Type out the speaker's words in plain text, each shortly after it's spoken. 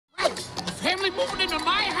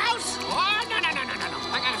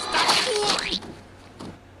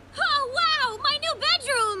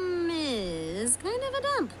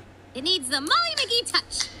the Molly McGee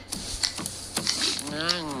touch.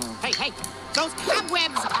 Hey, those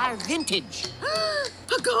cobwebs are vintage.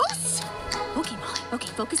 A ghost? Okay, Molly. Okay,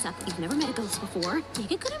 focus up. You've never met a ghost before.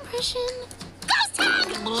 Make a good impression. Ghost hug!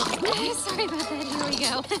 Sorry about that. Here we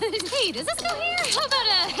go. Hey, does this go here? How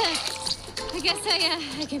about, I guess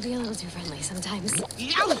I can be a little too friendly sometimes.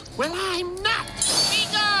 Oh, well, I'm not. Be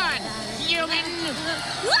gone, human.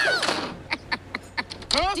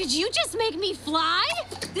 Huh? Did you just make me fly?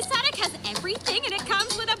 This attic has everything, and it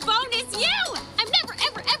comes with a bonus you! I'm never,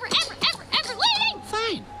 ever leaving!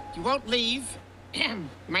 Fine. You won't leave. You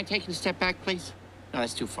mind taking a step back, please? No,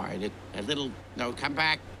 that's too far. A little... No, come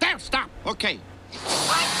back. There, stop. Okay.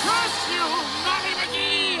 I trust you, Molly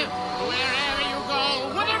McGee! Wherever you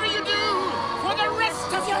go, whatever you do, for the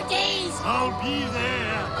rest of your days, I'll be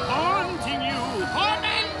there, haunting you,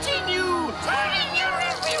 tormenting you, turning your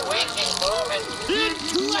every waking moment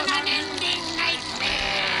into an unending nightmare!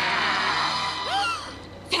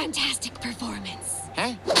 Fantastic performance.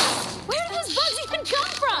 Huh? Where did those bugs even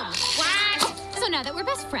come from? What? So now that we're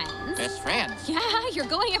best friends... Best friends? Yeah, you're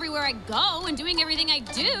going everywhere I go and doing everything I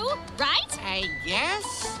do, right? I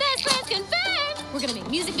guess? Best friends confirmed! We're gonna make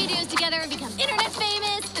music videos together and become internet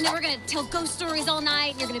famous, and then we're gonna tell ghost stories all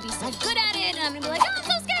night, and you're gonna be so good at it, and I'm gonna be like, oh, I'm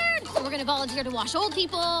so scared! And we're gonna volunteer to wash old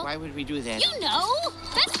people. Why would we do that? You know!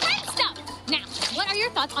 Best friend stuff! Now, what are your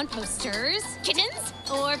thoughts on posters? Kittens?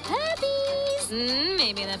 Or puppies?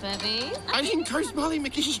 Maybe the puppies. I didn't curse Molly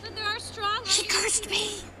McGee. But there are strong... She cursed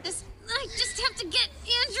me. I just have to get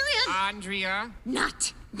Andrea?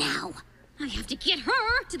 Not now. I have to get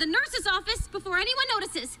her to the nurse's office before anyone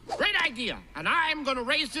notices. Great idea. And I'm going to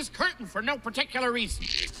raise this curtain for no particular reason.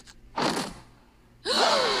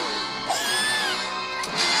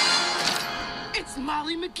 It's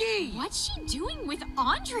Molly McGee. What's she doing with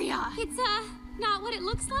Andrea? It's, not what it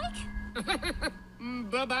looks like.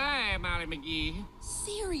 Bye-bye, Molly McGee.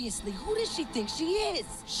 Seriously, who does she think she is?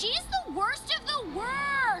 She's the worst of the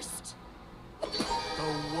worst.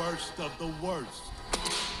 The worst of the worst.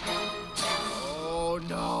 Oh,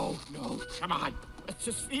 no. Come on. It's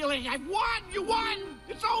this feeling. I've won. You won.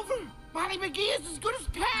 It's over. Molly McGee is as good as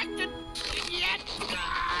packed, and yet...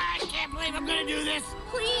 I can't believe I'm going to do this.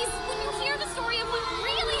 Please, when you hear the story of what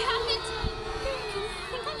really happened, you're gonna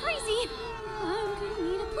think I'm crazy. I'm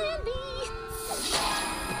gonna need a plan B.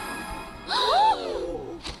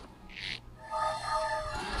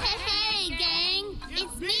 Hey, gang!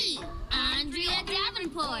 It's me, Andrea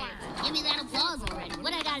Davenport. Give me that applause already.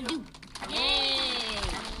 What I gotta do? Yay!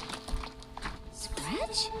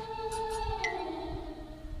 Scratch?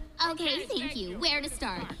 Okay, thank you. Where to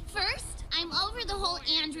start? First, I'm over the whole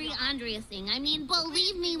Andrea thing. I mean,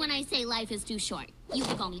 believe me when I say life is too short. You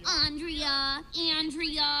can call me Andrea,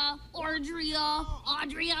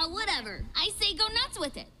 Audrea, whatever. I say go nuts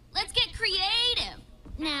with it. Let's get creative.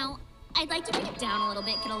 Now, I'd like to bring it down a little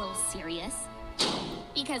bit, get a little serious.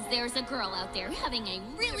 Because there's a girl out there having a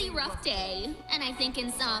really rough day, and I think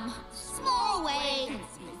in some small way,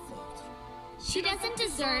 she doesn't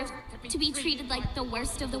deserve to be treated like the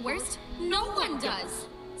worst of the worst. No one does.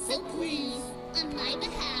 So please, on my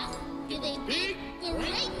behalf, give a big,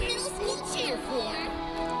 great middle school cheer for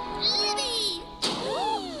Libby!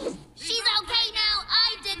 She's okay now,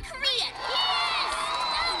 I decree it! Yes!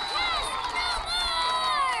 No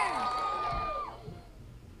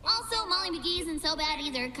more! Also, Molly McGee isn't so bad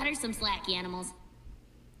either. Cut her some slack, you animals.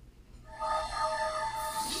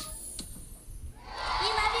 We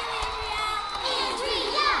love you,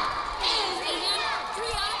 Andrea!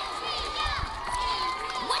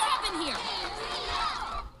 What happened here?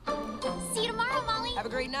 See you tomorrow, Molly. Have a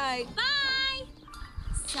great night. Bye!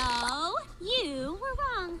 So, you were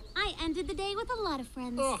wrong. I ended the day with a lot of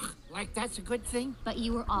friends. Ugh, like that's a good thing? But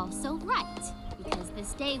you were also right. Because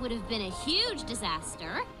this day would have been a huge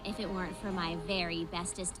disaster if it weren't for my very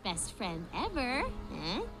bestest best friend ever.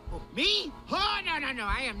 Huh? Oh, me? Oh, no.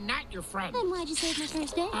 I am not your friend. Then why'd you save my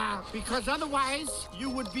first day? Because otherwise you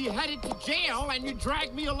would be headed to jail and you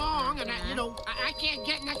drag me along and I can't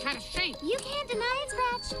get in that kind of shape. You can't deny it,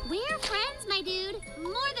 Scratch. We're friends, my dude.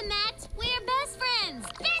 More than that, we're best friends.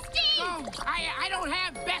 Besties! No, I don't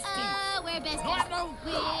have besties. We're besties. No.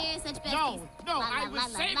 We're such besties. No, La, I la, was la, la,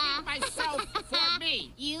 saving la. myself for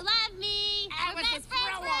me. You love me. I We're was a best friends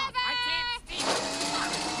throw-off. forever. I can't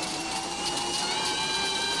stand it.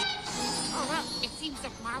 Oh, well, it seems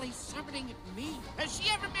that Molly's summoning me. Has she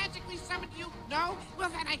ever magically summoned you? No? Well,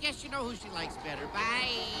 then I guess you know who she likes better.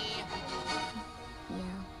 Bye.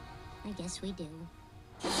 Yeah, I guess we do.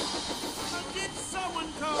 Did someone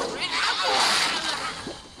go?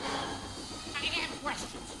 I have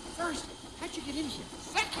questions. First, how'd you get in here?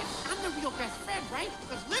 Second, I'm the real best friend, right?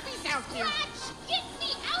 Because Libby's out there here. Scratch! Get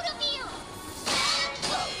me out of here!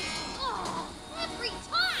 Oh, every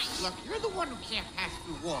time! Look, you're the one who can't pass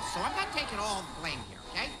through walls, so I'm not taking all the blame here,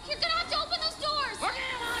 okay? You're gonna have to open those doors! Okay,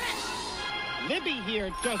 I'm on it! Libby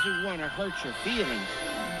here doesn't want to hurt your feelings.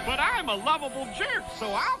 But I'm a lovable jerk,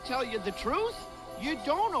 So I'll tell you the truth. You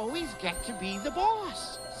don't always get to be the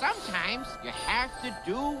boss. Sometimes you have to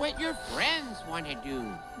do what your friends want to do.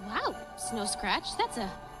 Wow, Snow Scratch, it's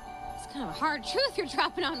kind of a hard truth you're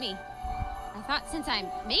dropping on me. I thought since I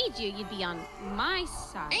made you, you'd be on my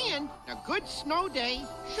side. And a good snow day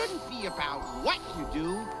shouldn't be about what you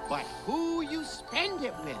do, but who you spend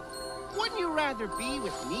it with. Wouldn't you rather be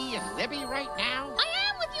with me and Libby right now? I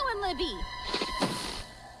am with you and Libby.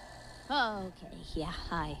 Okay, yeah,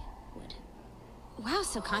 I would. Wow,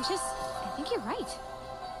 so conscious. I think you're right.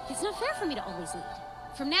 It's not fair for me to always lead.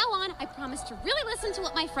 From now on, I promise to really listen to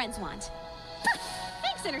what my friends want.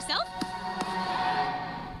 Thanks, inner self.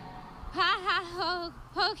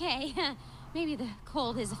 Okay. Maybe the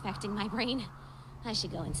cold is affecting my brain. I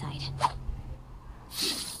should go inside.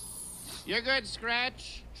 You're good,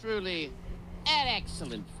 Scratch. Truly an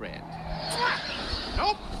excellent friend.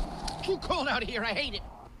 Nope. Too cold out here. I hate it.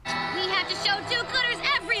 We have to show do-gooders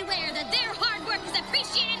everywhere that their hard work is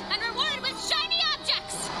appreciated and rewarded with shiny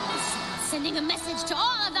objects. Sending a message to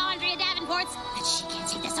all of the Andrea Davenports that she can't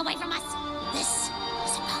take this away from us. This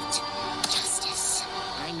is about justice.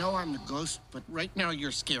 I know I'm the ghost, but right now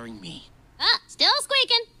you're scaring me. Ah, still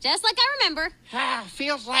squeaking, just like I remember.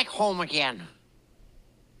 Feels like home again.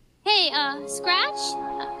 Hey, Scratch?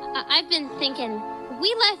 I've been thinking,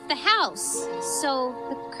 we left the house, so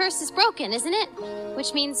the curse is broken, isn't it?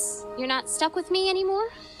 Which means you're not stuck with me anymore?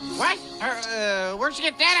 What? Where'd you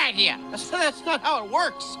get that idea? That's not how it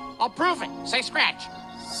works. I'll prove it. Say Scratch.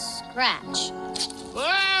 Scratch.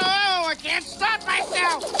 Whoa, I can't stop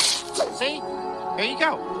myself. See? Here you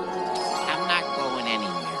go. I'm not going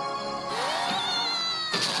anywhere.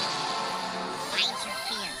 Find your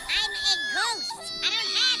fear. I'm a ghost. I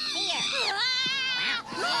don't have fear.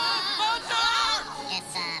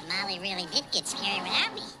 Guess Molly really did get scary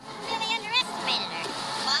without me. Really underestimated her.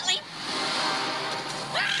 Molly?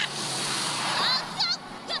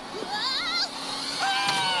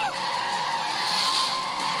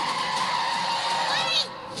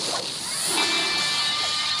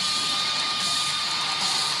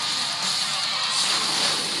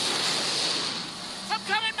 I'm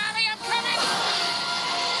coming, Molly, I'm coming!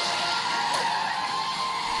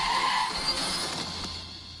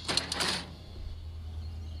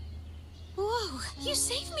 Whoa, you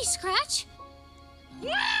saved me, Scratch.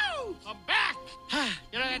 Woo! I'm back!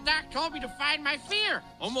 You know, the doc told me to find my fear.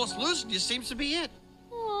 Almost losing you seems to be it.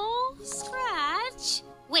 Oh, Scratch.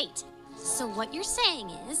 Wait, so what you're saying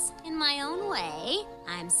is, in my own way,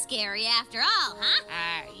 I'm scary after all, huh?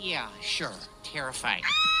 Yeah, sure. Terrifying. Ah!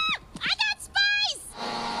 I got spies!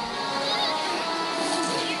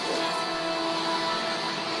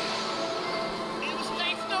 It was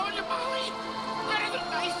nice knowing you, Molly. Better than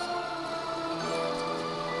nice.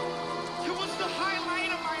 It was the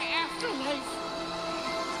highlight of my afterlife.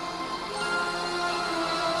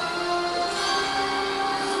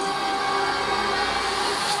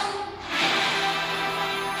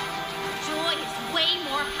 Joy is way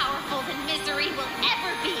more powerful than misery will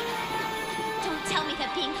ever be. Don't tell me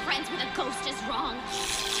that being friends with a ghost is wrong.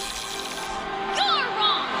 You're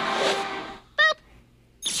wrong! Boop!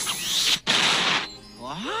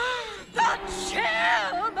 What?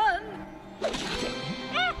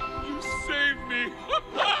 you saved me.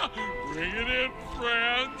 Bring it in,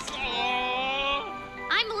 friends. Aww.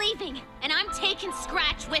 I'm leaving, and I'm taking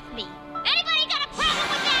Scratch with me. Anybody got a problem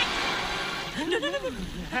with that?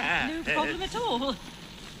 No problem at all.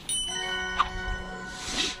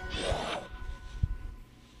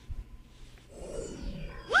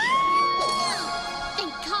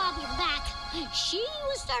 Thank God you're back. She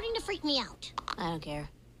was starting to freak me out. I don't care.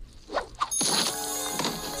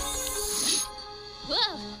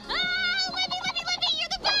 Whoa! Oh, Libby, you're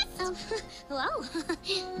the best! Hello?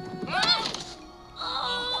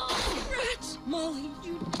 Scratch! Molly,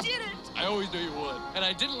 you did it! I always knew you would, and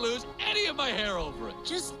I didn't lose any of my hair over it.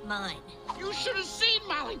 Just mine. You should have seen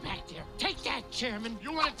Molly back there. Take that, Chairman.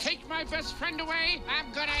 You want to take my best friend away?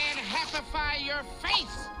 I'm gonna enhappify your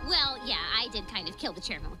face. Well, yeah, I did kind of kill the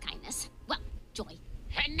chairman with kindness. Well, Joy.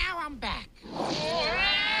 And now I'm back.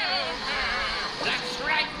 That's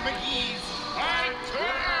right, McGee's. I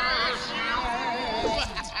curse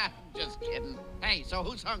you. Just kidding. Hey, so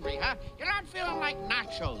who's hungry, huh? You know, I'm feeling like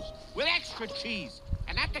nachos with extra cheese.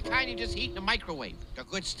 And not the kind you just heat in the microwave. The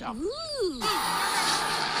good stuff. Ooh.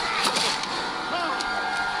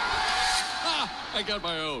 I got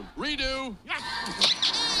my own. Redo.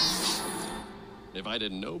 If I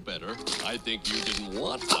didn't know better, I think you didn't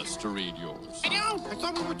want us to read yours. I know. I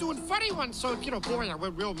thought we were doing funny ones, so, boy, I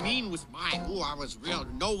went real mean with mine. Ooh, I was real,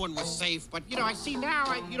 no one was safe. But, I see now,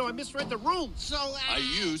 I misread the room, so... I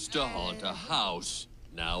used to haunt a house.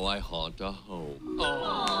 Now I haunt a home.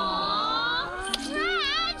 Aww,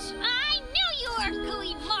 Stretch! I knew you were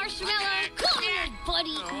gooey marshmallow. Come here,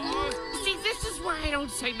 buddy. See, this is why I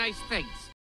don't say nice things.